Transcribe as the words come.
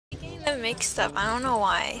mixed up. I don't know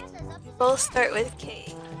why. Both start with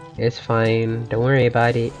K. It's fine. Don't worry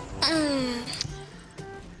about it.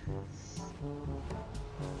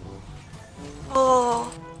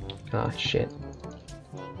 Oh. Oh shit.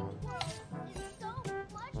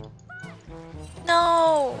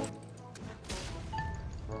 No.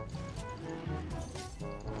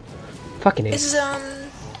 Fucking it. Is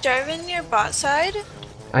Jarvan your bot side?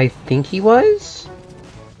 I think he was?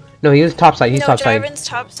 No, he was top side. He's no, top side. Jarvan's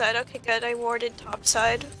top side. Okay, good. I warded top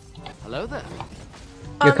side. Hello there.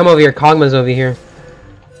 Here, come over here. Kog'Maw's over here.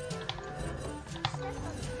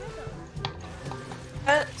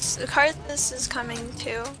 Karthus is coming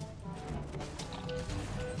too.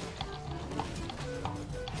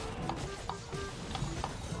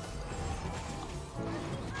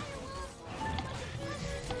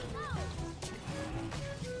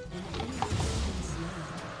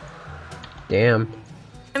 Damn.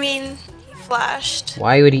 I mean, he flashed.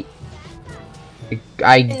 Why would he?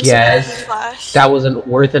 I guess that wasn't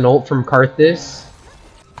worth an ult from Karthus.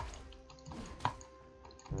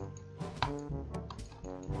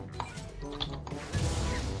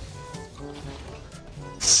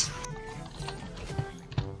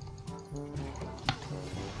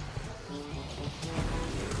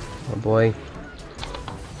 Oh boy.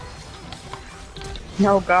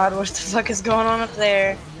 Oh god, what the fuck is going on up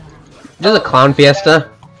there? Just a clown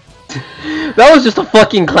fiesta. That was just a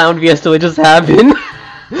fucking clown fiesta. It just happened.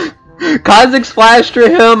 Kha'Zix flashed for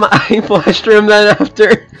him. I flashed for him then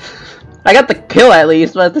after. I got the kill at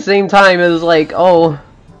least, but at the same time it was like, oh.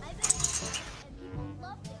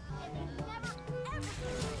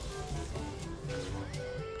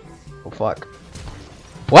 Oh fuck.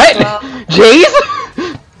 What?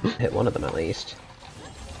 Jace? Hit one of them at least.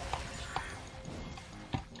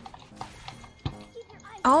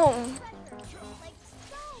 Oh.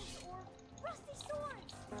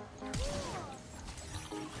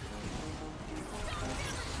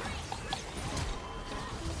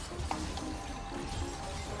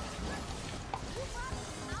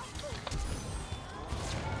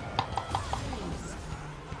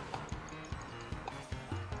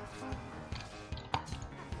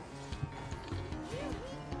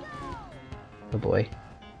 Oh boy.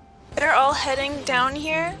 They're all heading down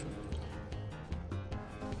here.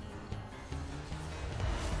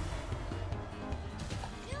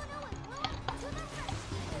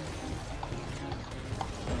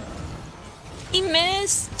 He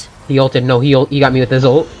missed. He ulted. No, he got me with his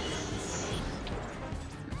ult.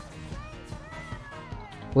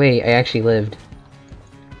 Wait, I actually lived.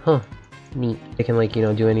 Huh. Neat. They can, like, you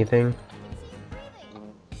know, do anything.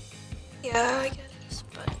 Yeah, I guess,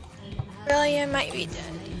 but really, I might be dead.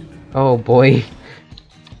 Oh boy.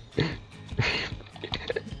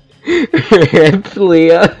 Rip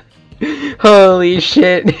Leah. Holy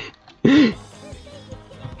shit.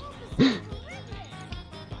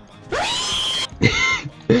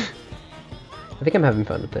 I think I'm having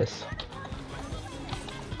fun with this.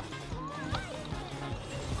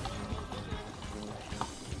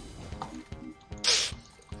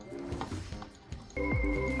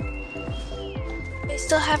 I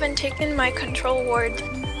still haven't taken my control ward.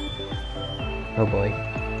 Oh boy.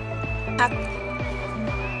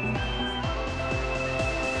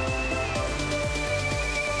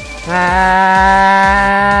 Ah!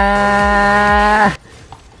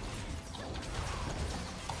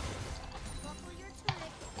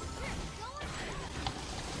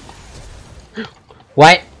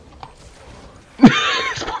 What?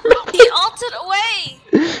 He ulted away!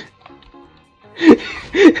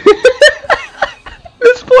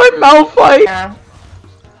 This poor Malphite! Yeah.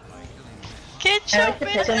 Ketchup the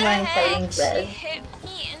in picture the mine head! fighting She red. hit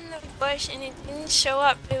me in the bush and it didn't show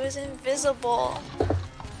up. It was invisible.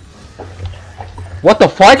 What the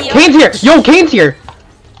fuck? Yo. Kane's here! Yo, Kane's here!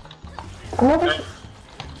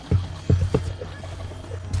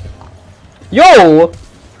 Yo!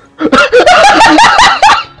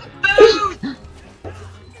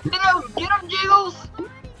 Get him, Jiggles!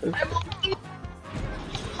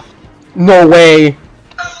 No way!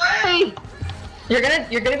 Hey! You're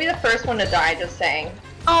gonna be the first one to die, just saying.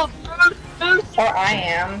 Oh, Boost! Or I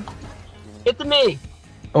am. Get to me!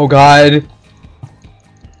 Oh god.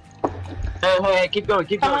 Hey, keep going,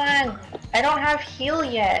 keep Come going. on! I don't have heal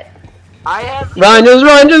yet. I have. Run, just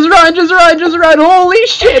run, just run, just run, just run! Holy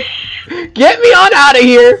shit! Get me on out of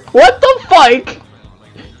here! What the fuck?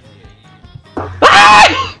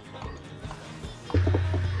 Ah!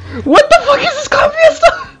 What the fuck is this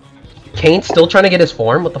Fiesta? Kane's still trying to get his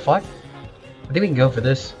form? What the fuck? I think we can go for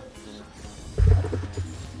this.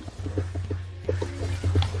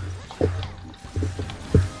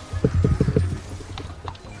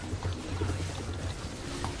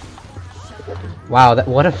 Wow,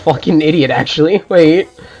 what a fucking idiot, actually. Wait.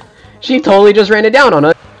 She totally just ran it down on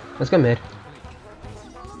us. Let's go mid.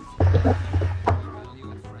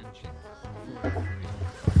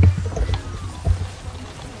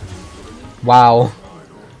 Wow.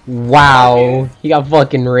 Wow. He got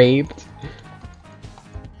fucking raped.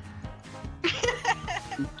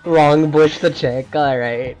 Wrong bush to check.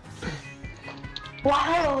 Alright.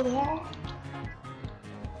 Wow.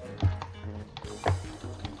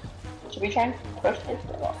 Should we try and push this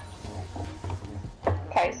girl?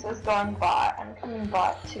 Okay, so it's going bot. I'm coming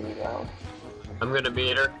bot too, though. I'm gonna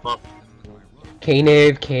beat her. Come on.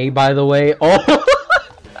 K-Nave-K, by the way. Oh!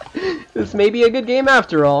 This may be a good game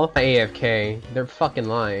after all. AFK. They're fucking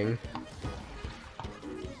lying.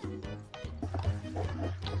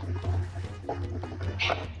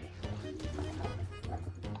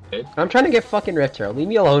 I'm trying to get fucking Rift Herald. Leave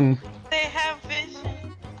me alone. They have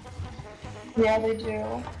vision. Yeah, they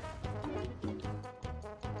do.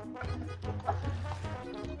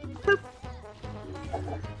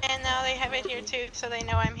 And now they have it here too, so they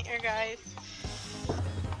know I'm here, guys.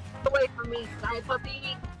 Away from me, die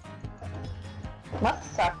puppy!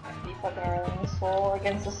 Must suck to be fucking early in the soul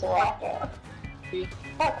against the Soraka.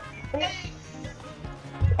 Fuck. Wait.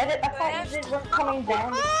 I thought you did work coming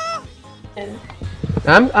down.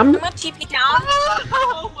 I'm I'm gonna TP down.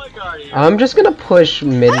 Oh my god. I'm just gonna push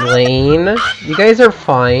mid lane. You guys are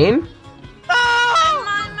fine. Oh,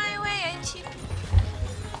 I'm on my way. I TP.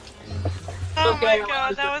 oh my Okay,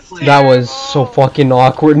 god, that was terrible. That was so fucking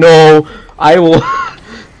awkward. No, I will.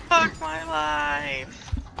 Fuck my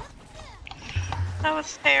life. That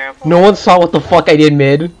was terrible. No one saw what the fuck I did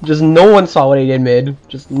mid. Just no one saw what I did mid.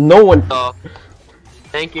 Just no one. Oh.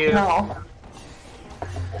 Thank you. No.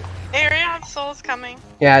 Arion Soul's coming.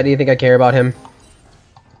 Yeah, do you think I care about him?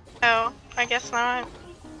 Oh, I guess not.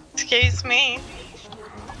 Excuse me.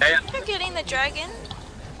 Hey, You're getting the dragon.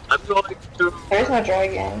 I'm going to. There's no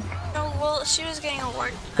dragon. No, well, she was getting a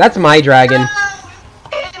ward. That's my dragon.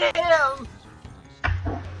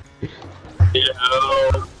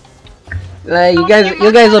 You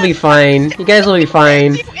guys will be fine. You guys will be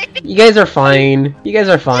fine. You guys are fine. You guys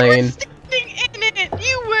are fine.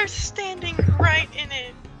 You were standing right in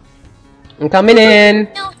it. I'm coming in.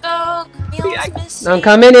 Milk dog. Meal's missing. I'm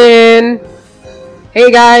coming in.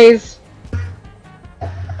 Hey guys.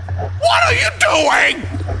 What are you doing?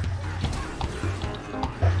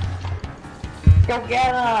 Go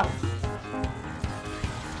get him!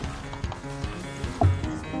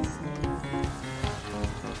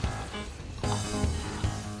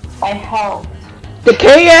 I helped. The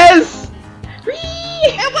KS.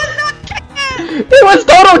 It was not Ken! It was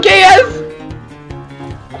total KS.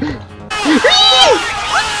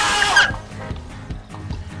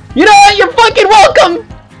 You know what? You're fucking welcome.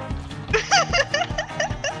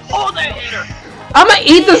 Oh, they hit her! I'm gonna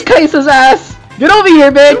eat this Kaisa's ass. Get over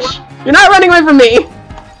here, bitch. You're not running away from me.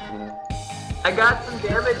 I got some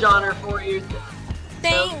damage on her for you.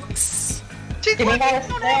 Thanks. She's Give me that looking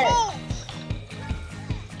for the assist. wolf.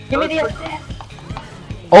 Give me the assist!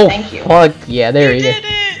 Oh Thank you. fuck yeah, there You you did go.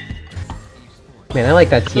 it! Man, I like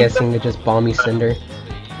that CS thing to just bomb me Cinder.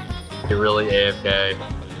 You're really AFK.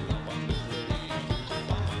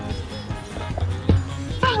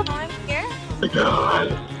 Oh, I'm here.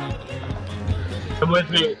 God. Come with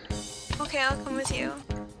me. Okay, I'll come with you.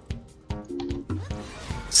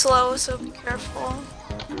 Slow, so be careful.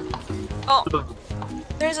 Oh,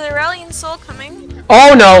 there's a Aurelian soul coming.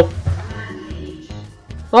 Oh no!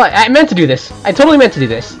 Well, I meant to do this. I totally meant to do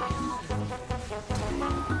this.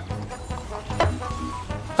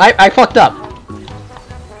 I fucked up.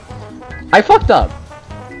 I fucked up.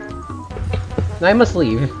 I must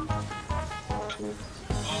leave. Oh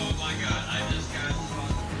my god, I just got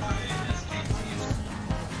fucked by SKT.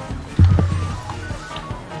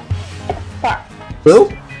 Fuck. Blue?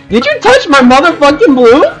 Did you touch my motherfucking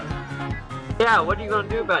blue? Yeah, what are you gonna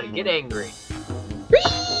do about it? Get angry.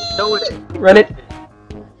 No, Run it.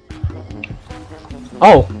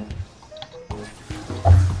 Oh.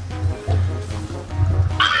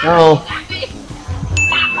 Oh.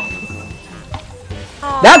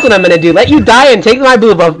 That's what I'm gonna do. Let you die and take my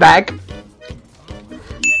blue buff back.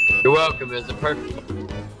 You're welcome. It's a perfect.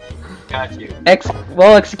 Got you.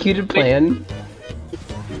 Well executed plan.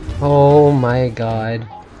 Oh my god.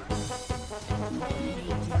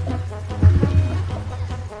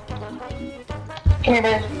 Come here,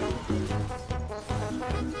 bitch.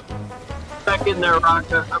 Back in there,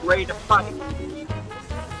 Raka. I'm ready to fight.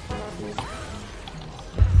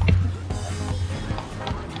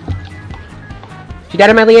 She died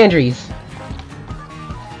of my Leandries.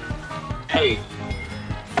 Hey.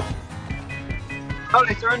 Oh,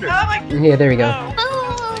 they surrendered. Oh my Yeah, there we go. Oh.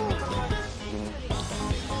 Oh.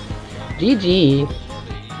 GG.